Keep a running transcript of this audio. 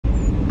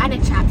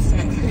And a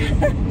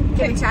chapstick.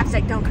 Give me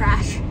chapstick, don't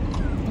crash.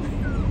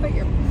 But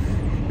you're...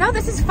 No,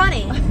 this is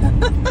funny.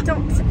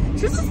 Don't.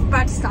 She was just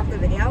about to stop the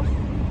video.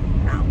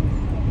 No.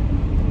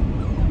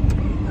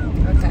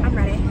 Okay. I'm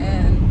ready.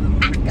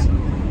 And go.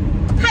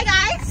 Hi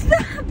guys!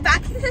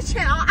 Back to the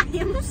channel. I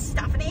am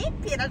Stephanie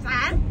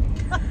Peterson.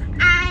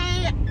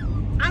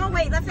 I'm a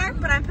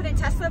weightlifter, but I'm putting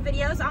Tesla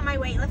videos on my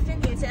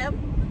weightlifting YouTube.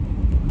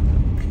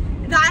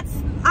 That's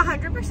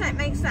 100%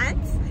 makes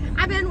sense.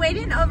 I've been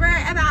waiting over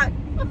about,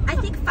 I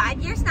think, 5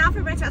 years now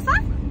for my Tesla.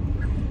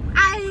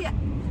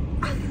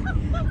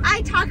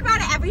 I talk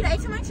about it every day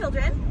to my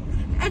children.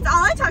 It's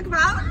all I talk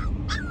about.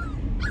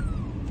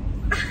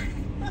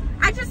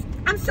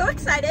 I'm so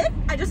excited.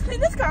 I just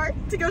cleaned this car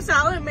to go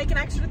sell and make an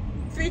extra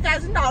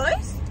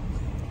 $3,000.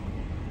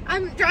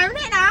 I'm driving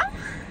it now.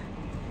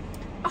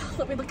 Oh,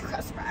 let me look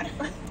across the road.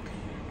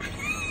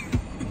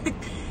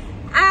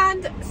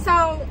 And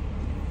so,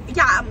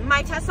 yeah,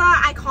 my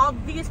Tesla, I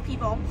called these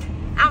people.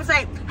 I was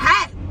like,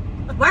 hey,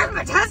 where's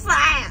my Tesla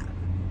at?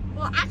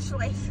 Well,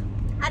 actually,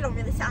 I don't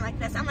really sound like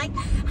this. I'm like,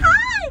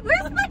 hi,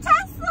 where's my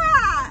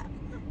Tesla?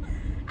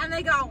 And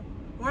they go,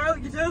 well,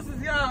 your Tesla's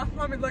gonna,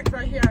 let me look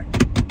right here.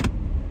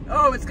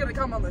 Oh, it's gonna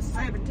come on the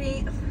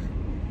 17th.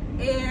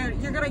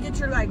 And you're gonna get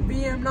your like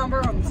VM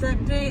number on the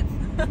 17th.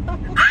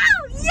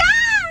 Oh, yes!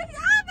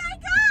 Oh my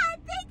God!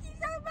 Thank you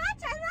so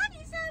much! I love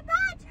you so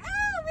much!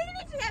 Oh, we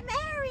need to get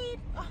married!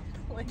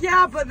 Oh,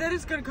 yeah, but then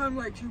it's gonna come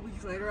like 2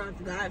 weeks later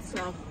after that,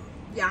 so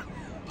yeah.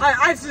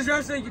 I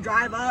suggest that you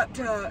drive up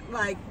to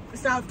like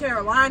South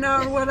Carolina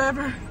or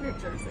whatever. New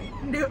Jersey.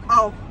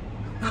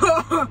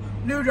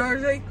 New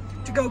Jersey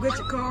to go get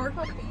your car.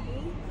 Puppy.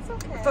 It's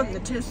okay. From the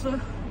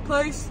Tesla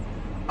place.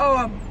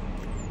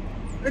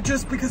 It's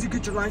just because you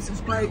get your license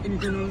plate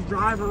and you're gonna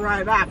drive her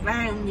right back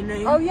down, you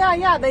know. Oh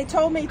yeah, they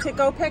told me to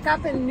go pick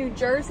up in New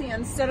Jersey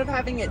instead of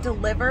having it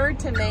delivered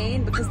to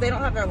Maine because they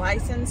don't have their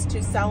license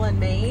to sell in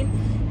Maine.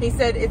 He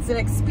said it's an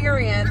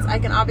experience. I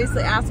can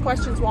obviously ask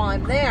questions while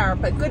I'm there,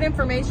 but good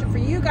information for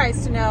you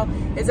guys to know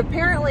is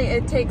apparently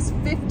it takes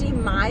 50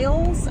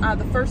 miles.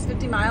 The first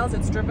 50 miles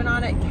it's driven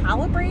on it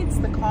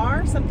calibrates the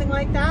car, something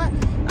like that.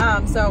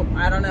 So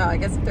I don't know, I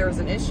guess if there was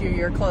an issue,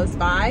 you're close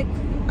by.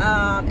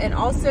 And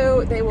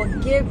also they will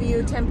give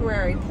you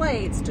temporary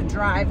plates to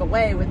drive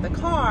away with the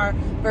car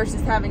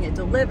versus having it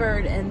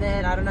delivered, and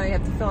then I don't know, you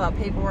have to fill out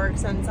paperwork,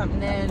 send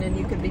something in, and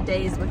you could be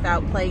days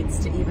without plates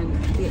to even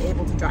be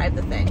able to drive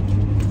the thing.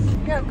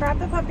 Yeah, grab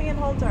the puppy and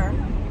hold her.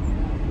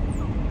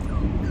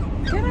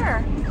 Get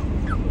her.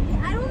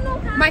 I don't know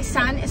how. My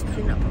son is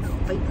putting up a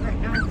fight right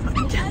now.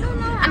 I don't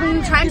know.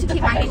 I'm trying to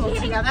keep my ankles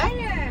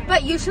together.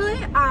 But usually,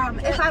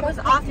 if I was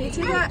off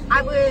YouTube,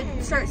 I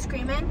would start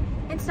screaming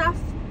and stuff.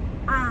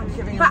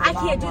 But I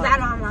can't do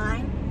that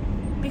online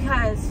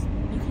because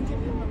you can give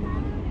me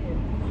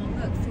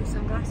look through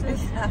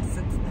sunglasses. Yes,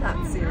 it's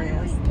that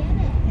serious.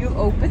 You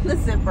open the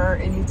zipper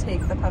and you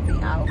take the puppy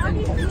out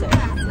and hold it.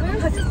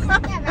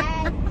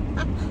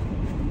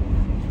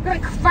 You're gonna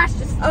crush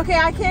this. Okay,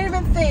 I can't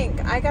even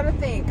think. I gotta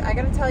think. I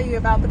gotta tell you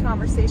about the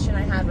conversation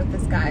I had with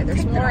this guy.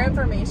 There's more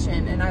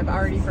information and I've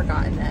already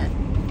forgotten it.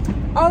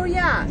 Oh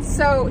yeah,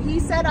 so he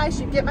said I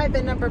should get my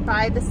VIN number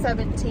by the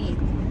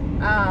 17th.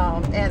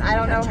 And I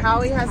don't know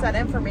how he has that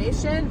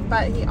information,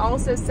 but he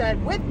also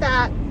said with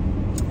that,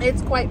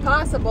 it's quite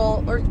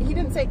possible, or he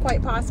didn't say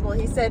quite possible,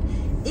 he said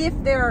if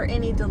there are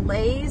any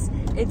delays,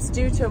 it's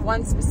due to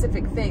one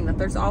specific thing, that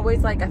there's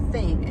always like a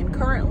thing, and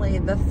currently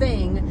the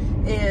thing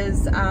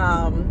is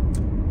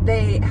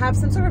they have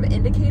some sort of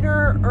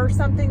indicator or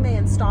something they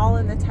install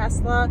in the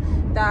Tesla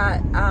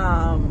that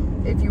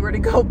if you were to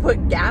go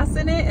put gas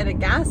in it at a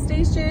gas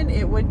station,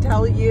 it would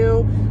tell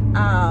you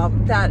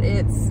that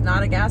it's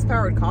not a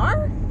gas-powered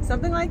car,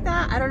 something like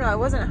that. I don't know, I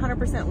wasn't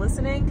 100%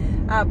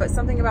 listening, but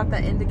something about the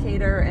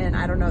indicator and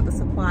I don't know, the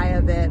supply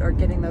of it or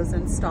getting those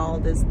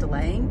installed is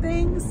delaying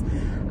things.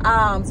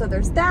 So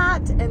there's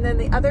that. And then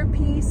the other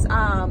piece,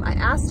 I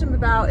asked him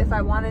about if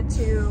I wanted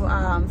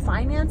to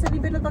finance any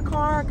bit of the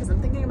car, because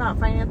I'm thinking about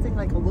financing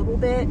like a little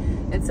bit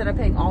instead of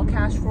paying all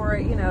cash for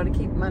it, you know, to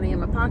keep money in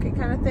my pocket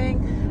kind of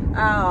thing.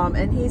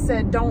 And he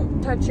said,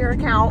 don't touch your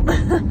account.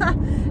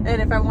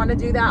 And if I want to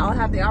do that, I'll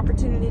have the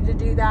opportunity to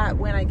do that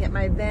when I get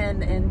my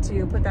VIN and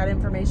to put that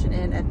information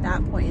in at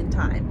that point in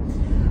time.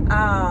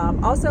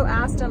 Also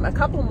asked him a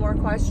couple more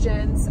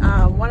questions.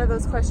 One of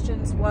those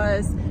questions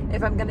was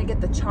if I'm going to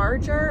get the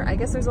charger. I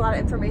guess there's a lot of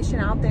information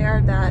out there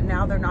that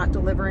now they're not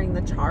delivering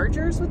the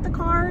chargers with the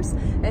cars,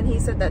 and he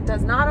said that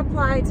does not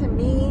apply to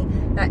me,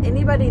 that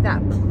anybody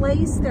that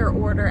placed their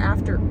order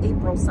after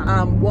April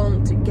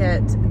won't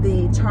get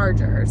the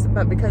chargers,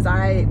 but because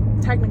I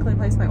technically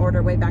placed my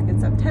order way back in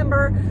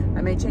September,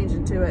 I may change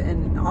into it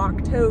in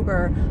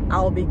October,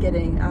 I'll be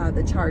getting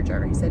the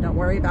charger. He said don't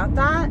worry about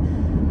that.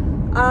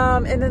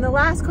 And then the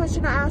last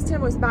question I asked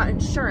him was about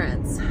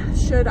insurance.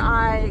 Should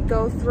I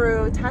go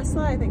through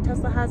Tesla? I think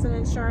Tesla has an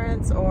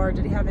insurance, or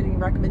did he have any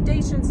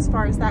recommendations as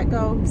far as that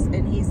goes?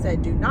 And he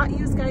said, do not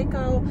use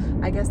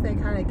Geico. I guess they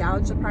kind of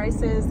gouge the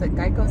prices, that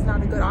Geico's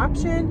not a good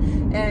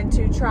option, and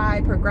to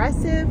try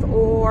Progressive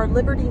or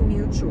Liberty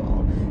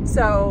Mutual.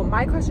 So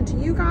my question to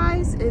you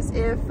guys is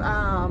if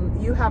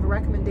you have a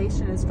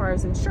recommendation as far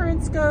as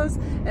insurance goes,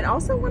 and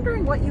also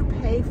wondering what you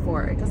pay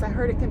for it, because I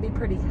heard it can be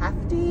pretty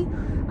hefty.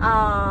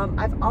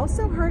 I've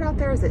also heard out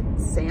there, is it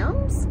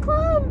Sam's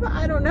Club?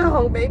 I don't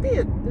know,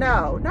 maybe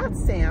no, not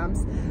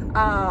Sam's.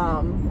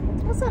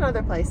 What's that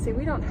other place? See,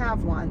 we don't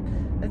have one.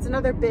 It's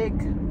another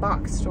big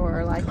box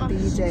store like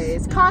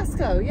BJ's.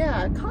 Costco,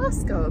 yeah.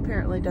 Costco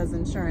apparently does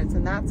insurance,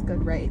 and that's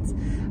good rates.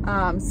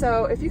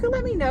 So if you could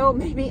let me know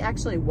maybe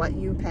actually what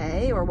you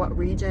pay or what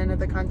region of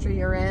the country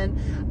you're in,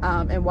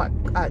 and what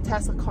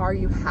Tesla car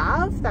you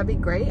have, that'd be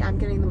great. I'm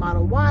getting the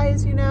Model Y,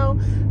 as you know,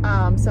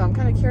 so I'm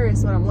kind of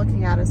curious what I'm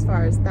looking at as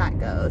far as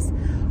that goes.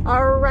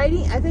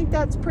 Alrighty, I think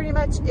that's pretty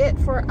much it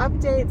for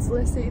updates.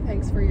 Lissy,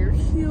 thanks for your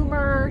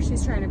humor.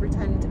 She's trying to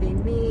pretend to be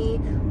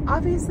me.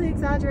 Obviously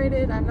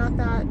exaggerated. I'm not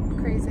that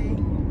crazy.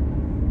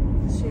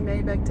 She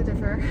may beg to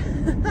differ.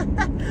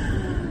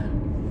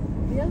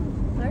 Yeah,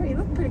 Larry, you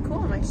look pretty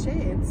cool in my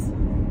shades.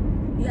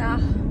 Yeah.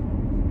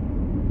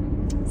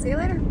 See you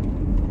later.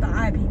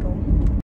 Bye, people.